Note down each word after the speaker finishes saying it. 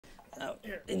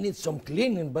It needs some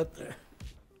cleaning, but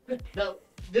Now,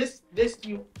 this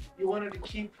you wanted to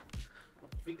keep.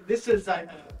 This is a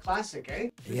classic, eh?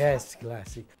 yes,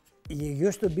 classic. He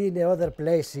used to be in the other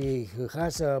place. He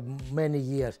has many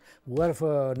years. We're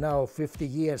for now 50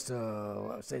 years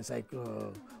since I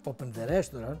opened the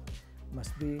restaurant.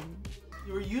 Must be.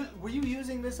 Were you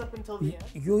using this up until the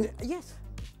end? Yes.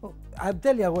 Oh, I'm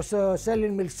telling you, I was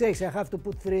selling milkshakes. I have to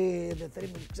put the three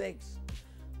milkshakes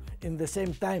in the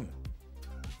same time.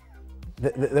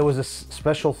 There was a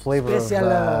special flavor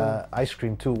of ice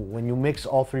cream too. When you mix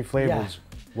all three flavors,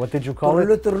 what did you call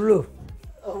it? Turlu.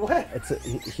 What? It's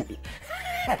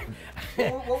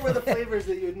What were the flavors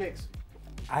that you would mix?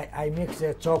 I mix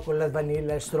chocolate,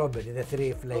 vanilla, strawberry, the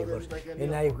three flavors, like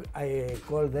and I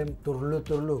call them turlu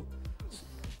turlu.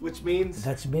 Which means?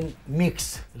 That's mean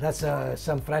mix. That's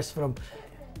some phrase from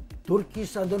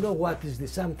Turkish. I don't know what is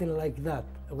this. Something like that.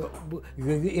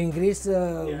 In Greece,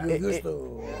 we used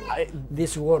to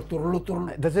this word turlu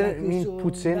turlu. Doesn't it mean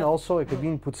poutine also? It could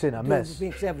mean poutine, a mess.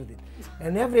 Mix everything,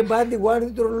 and everybody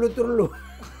wanted turlu turlu.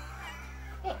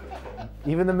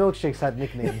 Even the milkshakes had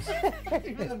nicknames.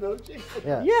 Even the milkshakes?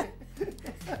 Yeah. Yeah.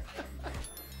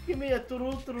 Give me a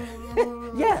turul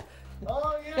turul. Yeah.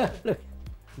 Oh yeah.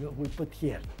 Look, we put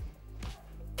here.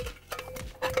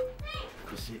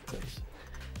 You see, guys,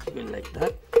 go like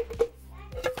that.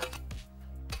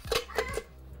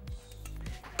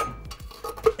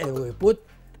 And we put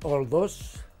all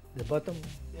those, the bottom.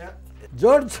 Yeah.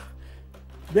 George,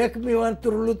 make me one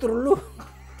turlu turlu.